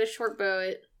to try to short bow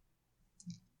it.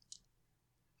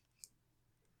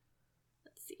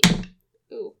 Let's see.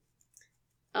 Ooh.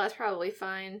 Oh, that's probably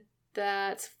fine.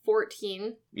 That's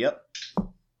 14. Yep.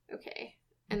 Okay.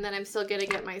 And then I'm still gonna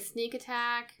get my sneak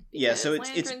attack. Yeah, so because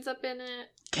it's Lantern's up in it.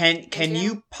 Can Yeah.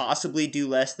 you possibly do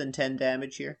less than 10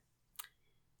 damage here?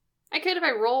 I could if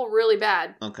I roll really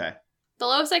bad. Okay. The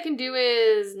lowest I can do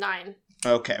is 9.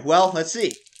 Okay. Well, let's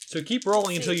see. So keep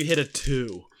rolling until you hit a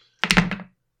 2.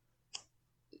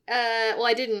 Well,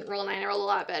 I didn't roll 9. I rolled a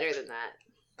lot better than that.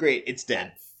 Great. It's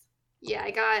dead. Yeah,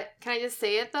 I got. Can I just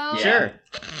say it though? Yeah. Sure.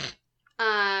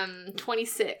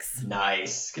 26.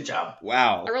 Nice. Good job.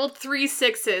 Wow. I rolled 3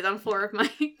 6s on 4 of my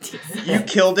d6. You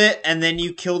killed it, and then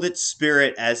you killed its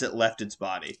spirit as it left its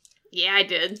body. Yeah, I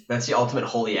did. That's the ultimate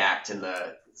holy act in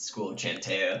the School of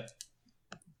Chantea.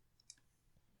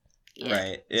 Yeah.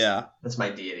 Right. Yeah. That's my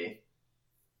deity.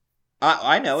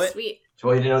 I know it. Sweet.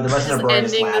 So you know, there wasn't a Just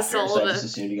Brightest ending the laughter, soul so I of just a-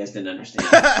 assumed you guys didn't understand.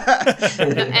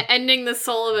 It's Ending the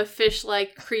soul of a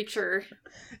fish-like creature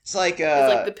like is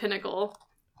like the pinnacle.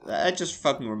 That just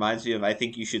fucking reminds me of I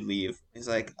Think You Should Leave. He's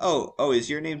like, oh, is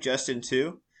your name Justin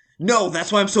too? No,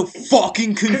 that's why I'm so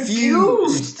fucking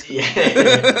confused. Yeah.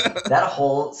 That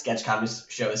whole sketch comedy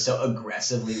show is so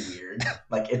aggressively weird.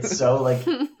 Like, it's so, like,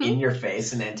 in your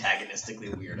face and antagonistically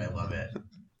weird. I love it.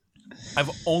 I've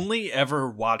only ever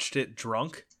watched it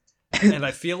drunk, and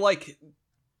I feel like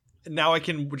now I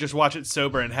can just watch it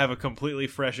sober and have a completely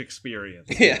fresh experience.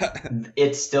 Yeah.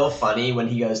 It's still funny when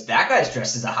he goes, that guy's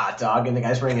dressed as a hot dog, and the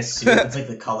guy's wearing a suit that's like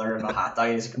the color of a hot dog.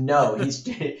 And he's like, no,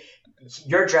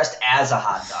 you're dressed as a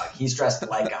hot dog. He's dressed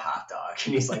like a hot dog.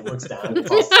 And he's like, looks down and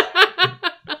falls down.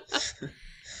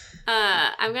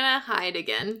 I'm gonna hide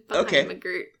again behind Okay.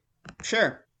 McGirt.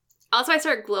 Sure. Also, I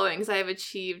start glowing because I have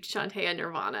achieved Shantae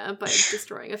Nirvana by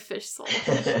destroying a fish soul.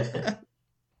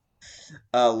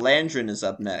 Landrin is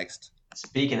up next.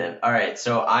 Speaking of, all right,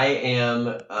 so I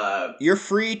am. You're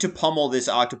free to pummel this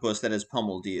octopus that has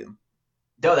pummeled you.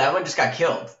 No, that one just got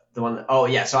killed. The one. Oh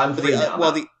yeah, so I'm free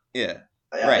now. Yeah.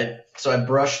 Yeah, right. So I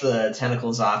brush the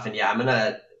tentacles off, and yeah, I'm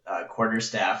gonna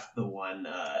quarterstaff the one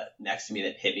next to me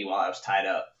that hit me while I was tied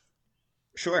up.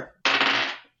 Sure.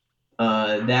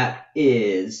 That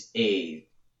is a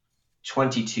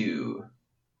 22.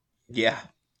 Yeah.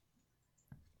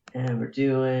 And we're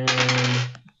doing.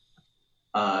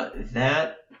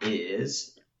 That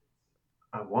is,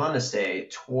 I want to say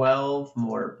 12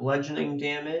 more bludgeoning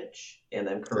damage, and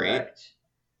I'm correct.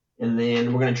 Great. And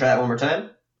then we're gonna try that one more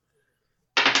time.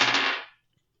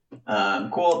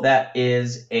 Cool. That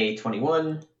is a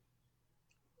 21.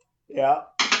 Yeah.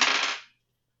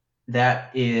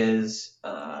 That is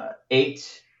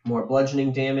 8 more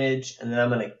bludgeoning damage, and then I'm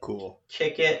gonna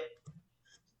kick it.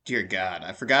 Dear God,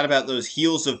 I forgot about those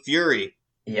heels of fury.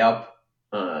 Yep.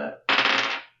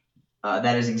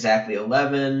 That is exactly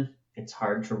 11. It's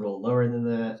hard to roll lower than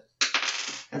that.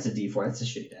 That's a D4. That's a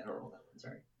shitty die. I don't roll that one.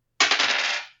 Sorry.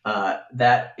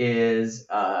 That is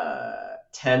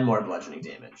 10 more bludgeoning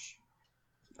damage.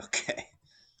 Okay.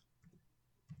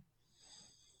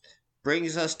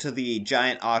 Brings us to the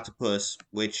giant octopus,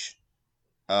 which,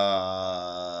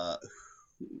 yeah,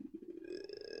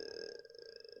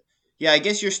 I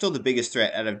guess you're still the biggest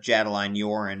threat out of Jadeline,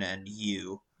 Yorin, and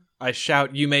you. I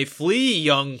shout, "You may flee,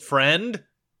 young friend!"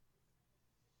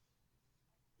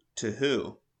 To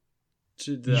who?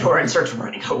 To the... Yorin starts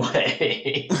running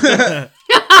away.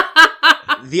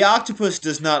 The octopus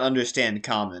does not understand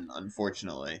common,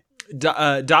 unfortunately.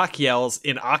 Doc yells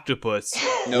in octopus,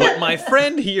 what my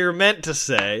friend here meant to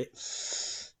say.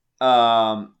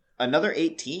 Another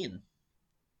 18.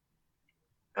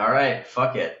 All right,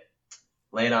 fuck it.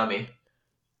 Lay it on me.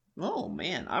 Oh,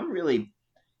 man, I'm really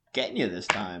getting you this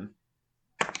time.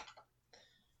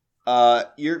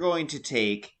 You're going to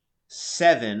take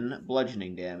 7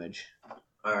 bludgeoning damage.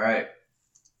 All right.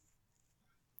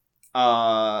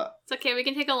 It's okay, we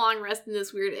can take a long rest in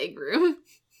this weird egg room.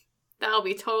 That'll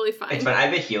be totally fine. It's fine. I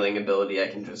have a healing ability I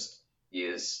can just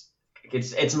use.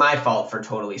 It's my fault for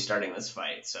totally starting this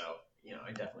fight, so, you know,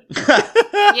 I definitely do.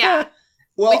 Yeah.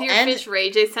 Well, with your fish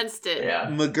rage, I sensed it. Yeah.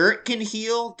 McGirt can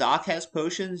heal. Doc has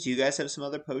potions. You guys have some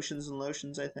other potions and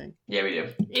lotions, I think. Yeah, we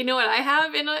do. You know what I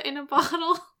have in a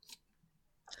bottle?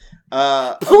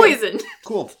 Okay. Poison.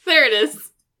 Cool. There it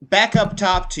is. Back up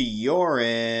top to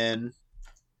Yorin.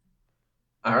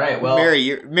 All right, well...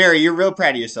 Mary, you're real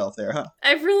proud of yourself there, huh?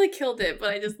 I've really killed it,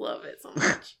 but I just love it so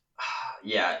much.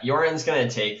 Yeah, Yorin's going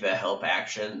to take the help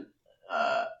action,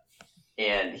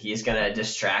 and he's going to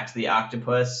distract the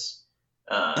octopus.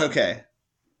 Okay.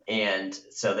 And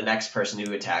so the next person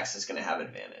who attacks is going to have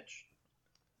advantage.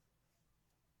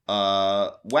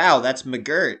 Wow, that's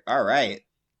McGirt. All right.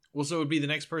 Well, so it would be the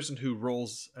next person who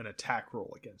rolls an attack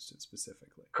roll against it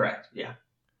specifically. Correct, yeah.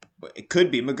 It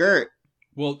could be McGirt.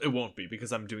 Well, it won't be,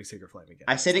 because I'm doing Sacred Flame again.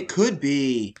 I said it could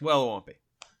be. Well, it won't be.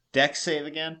 Dex save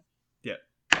again? Yeah.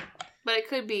 But it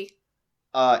could be.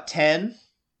 10.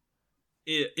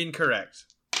 Incorrect.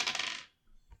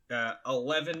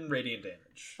 11 radiant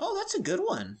damage. Oh, that's a good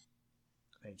one.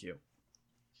 Thank you.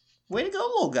 Way to go,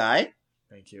 little guy.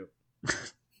 Thank you.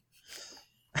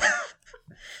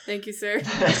 Thank you, sir.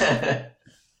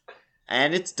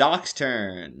 And it's Doc's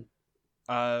turn.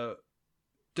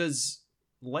 Does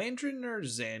Landrin or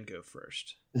Zan go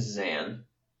first? Zan.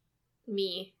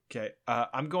 Me. Okay,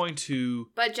 I'm going to...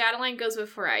 But Jadeline goes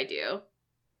before I do.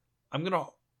 I'm gonna...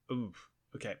 Ooh,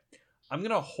 okay. I'm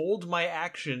gonna hold my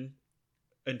action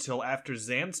until after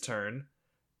Zan's turn,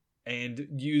 and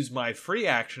use my free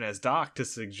action as Doc to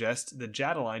suggest that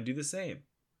Jadeline do the same.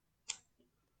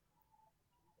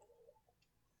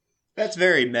 That's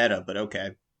very meta, but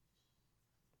okay.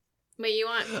 Wait, you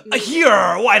want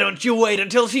Here, why don't you wait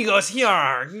until she goes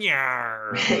here?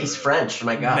 Here. He's French. Oh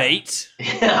my god. Mate.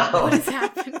 What is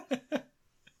happening?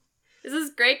 This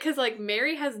is great because like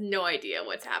Mary has no idea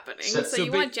what's happening. So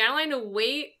you want Janeline to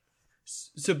wait?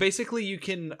 So basically, you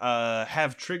can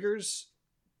have triggers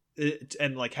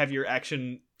and like have your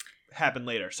action happen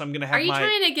later. So I'm gonna have. Are you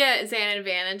trying to get Zan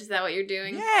advantage? Is that what you're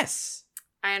doing? Yes.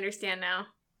 I understand now.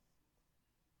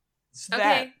 So Okay.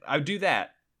 that I would do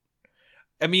that.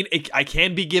 I mean, I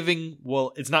can be giving.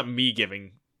 Well, it's not me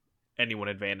giving anyone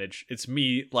advantage. It's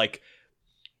me like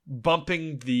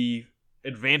bumping the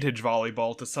advantage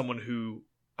volleyball to someone who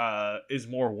is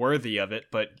more worthy of it.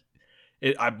 But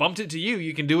I bumped it to you.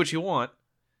 You can do what you want.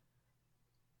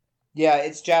 Yeah,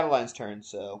 it's Jadeline's turn,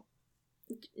 so.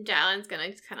 Janeline's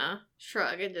gonna kind of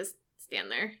shrug and just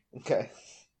stand there. Okay.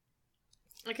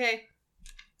 Okay.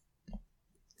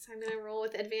 So I'm gonna roll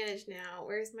with advantage now.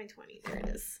 Where's my 20? There it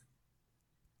is.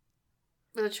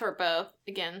 With a short bow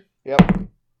again. Yep.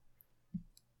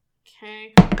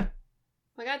 Okay.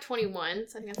 I got 21,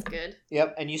 so I think that's good.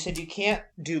 Yep, and you said you can't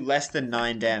do less than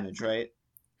 9 damage, right?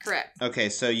 Correct. Okay,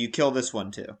 so you kill this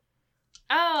one too.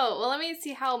 Oh, well, let me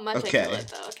see how much Okay. I kill it,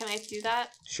 though. Can I do that?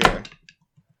 Sure.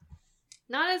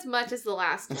 Not as much as the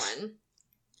last one.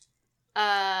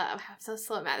 I'm so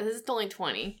slow at math. This is only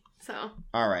 20, so.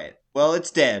 Alright. Well,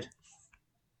 it's dead.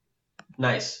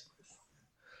 Nice.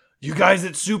 You guys,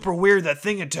 it's super weird that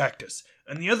thing attacked us.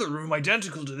 And the other room,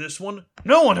 identical to this one,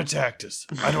 no one attacked us.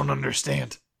 I don't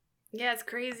understand. Yeah, it's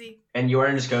crazy. And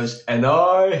Yorin just goes, and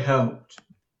I helped.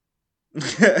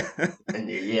 And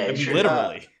yeah, I mean, sure.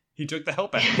 literally. He took the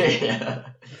help out of me. Yeah.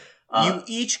 You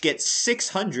each get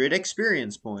 600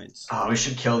 experience points. Oh, we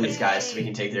should kill these guys so we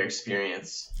can take their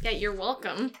experience. Yeah, you're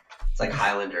welcome. It's like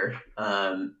Highlander.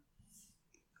 I'm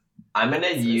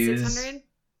gonna So use 600?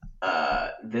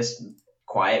 this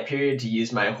quiet period to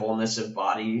use my wholeness of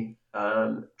body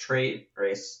trait or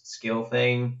a skill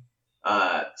thing.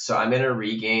 So I'm gonna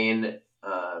regain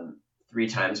 3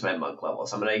 times my monk level.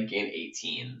 So I'm gonna gain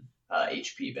 18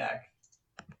 HP back.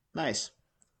 Nice.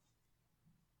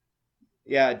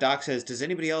 Yeah, Doc says, does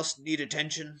anybody else need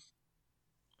attention?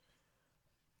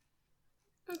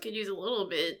 I could use a little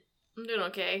bit. I'm doing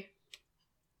okay.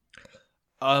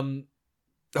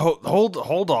 Hold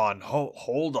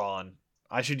on.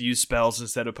 I should use spells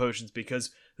instead of potions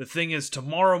because the thing is,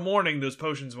 tomorrow morning those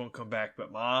potions won't come back,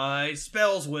 but my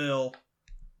spells will.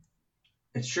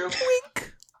 It's true.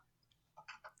 Wink.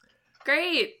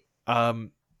 Great. How?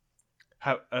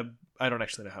 I don't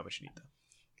actually know how much you need though.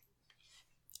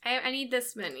 I need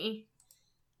this many.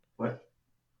 What?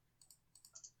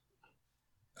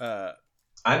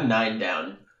 I'm 9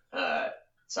 down.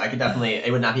 So I could definitely.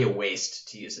 It would not be a waste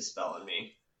to use a spell on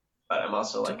me. But I'm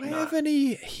also like Do I not. have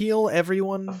any heal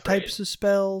everyone afraid. types of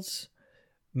spells?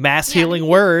 Mass Yeah. healing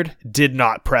word did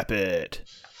not prep it.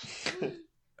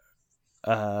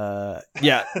 Yeah,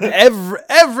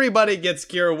 everybody gets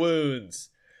cure wounds.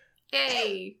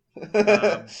 Yay.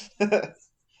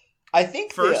 I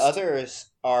think First- the others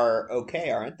are okay,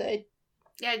 aren't they?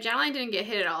 Yeah, Janeline didn't get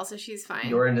hit at all, so she's fine.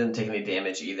 Yorin didn't take any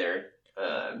damage either.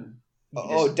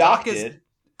 Oh, just- Doc is- did.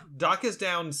 Doc is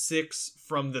down 6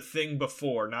 from the thing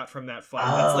before, not from that fight.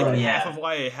 Oh, That's like yeah. half of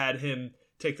why I had him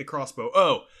take the crossbow.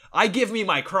 Oh, give me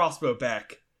my crossbow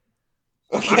back.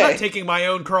 I'm Okay. not taking my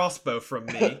own crossbow from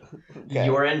me. Okay.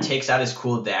 Yorin takes out his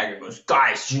cool dagger and goes,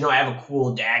 guys, do you know I have a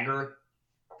cool dagger?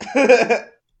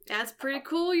 That's pretty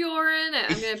cool, Yorin.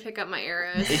 I'm gonna pick up my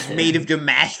arrows. It's made of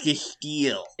Damascus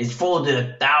steel. It's folded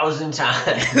 1,000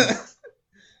 times.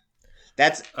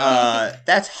 That's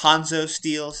Hanzo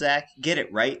steel, Zach. Get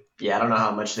it right. Yeah, I don't know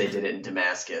how much they did it in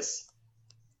Damascus.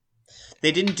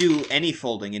 They didn't do any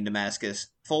folding in Damascus.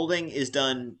 Folding is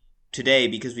done today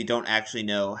because we don't actually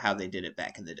know how they did it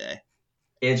back in the day.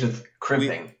 It's with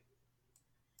crimping.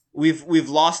 We've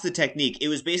lost the technique. It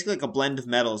was basically like a blend of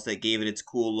metals that gave it its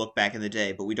cool look back in the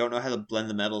day, but we don't know how to blend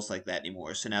the metals like that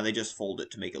anymore. So now they just fold it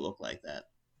to make it look like that.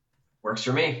 Works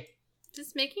for me.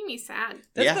 Just making me sad.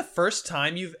 That's Yeah. the first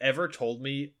time you've ever told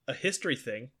me a history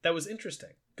thing that was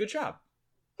interesting. Good job.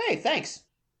 Hey, thanks.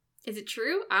 Is it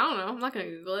true? I don't know. I'm not gonna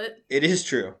Google it. It is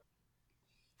true.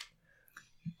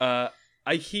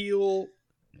 I heal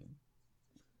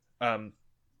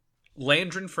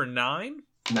Landrin for 9.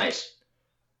 Nice.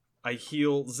 I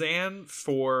heal Zan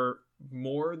for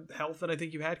more health than I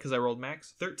think you had because I rolled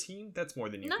max 13. That's more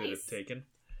than you could have Nice. taken.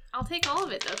 I'll take all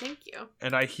of it though. Thank you.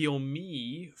 And I heal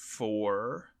me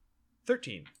for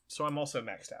 13. So I'm also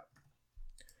maxed out.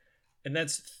 And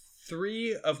that's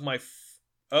 3 of my...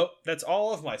 that's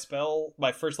all of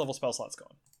my first level spell slots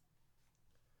gone.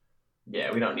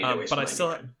 Yeah, we don't need to waste But I money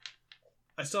still again.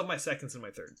 I still have my seconds and my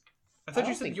third. I thought don't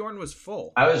you said think- Yorn was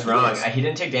full. I was wrong. Yes. He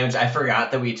didn't take damage. I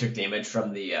forgot that we took damage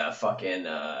from the fucking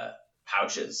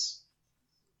pouches.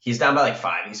 He's down by like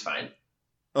 5. He's fine.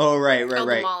 Oh, right. Killed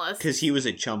the mollusk. Because he was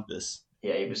a Chumpus.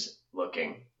 Yeah, he was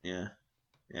looking. Yeah.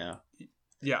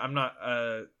 Yeah, I'm not.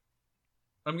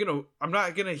 I'm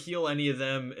not gonna heal any of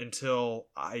them until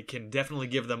I can definitely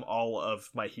give them all of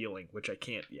my healing, which I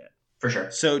can't yet. For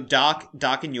sure. So Doc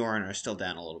and Yorin are still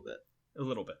down a little bit. A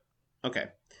little bit. Okay.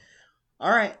 All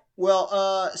right.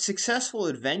 Well, successful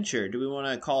adventure. Do we want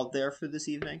to call it there for this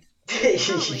evening?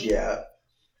 Yeah.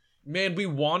 Man, we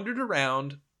wandered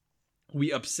around.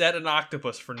 We upset an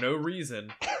octopus for no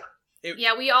reason.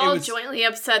 Yeah, we all was- jointly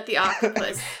upset the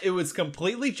octopus. It was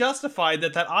completely justified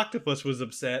that octopus was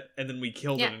upset, and then we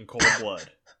killed Yeah. it in cold blood.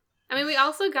 I mean, we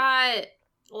also got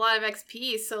a lot of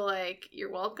XP, so, like, you're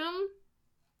welcome.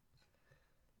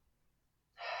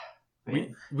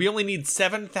 We only need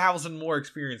 7,000 more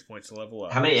experience points to level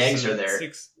up. How many eggs are there?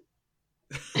 6.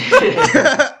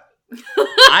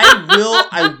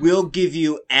 I will give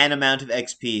you an amount of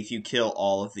XP if you kill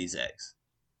all of these eggs.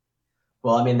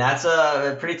 Well, I mean, that's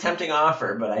a pretty tempting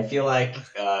offer, but I feel like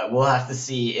we'll have to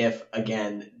see if,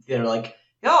 again, they're like,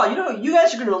 oh, you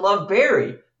guys are going to love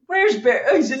Barry. Where's Barry?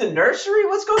 Oh, he's in the nursery?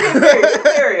 Let's go get Barry. Get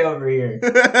Barry over here.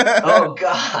 Oh,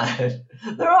 God.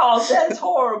 They're all dead. It's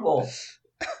horrible.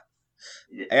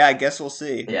 Yeah, I guess we'll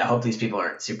see. Yeah, I hope these people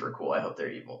aren't super cool. I hope they're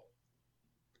evil.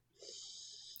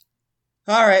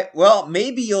 All right. Well,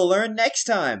 maybe you'll learn next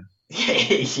time.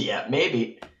 Yeah,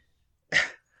 maybe.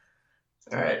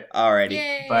 All right. Alrighty.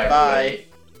 Yay! Bye. Bye. everybody.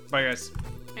 Bye, guys.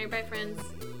 Alright, bye, friends.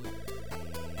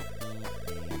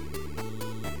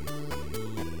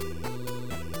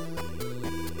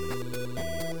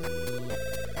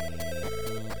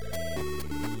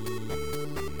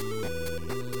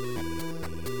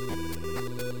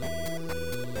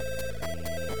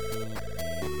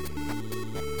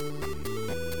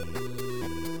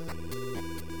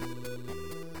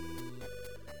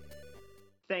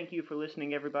 Thank you for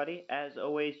listening, everybody. As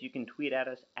always, you can tweet at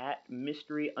us at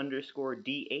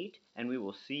mystery_D8, and we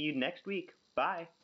will see you next week. Bye.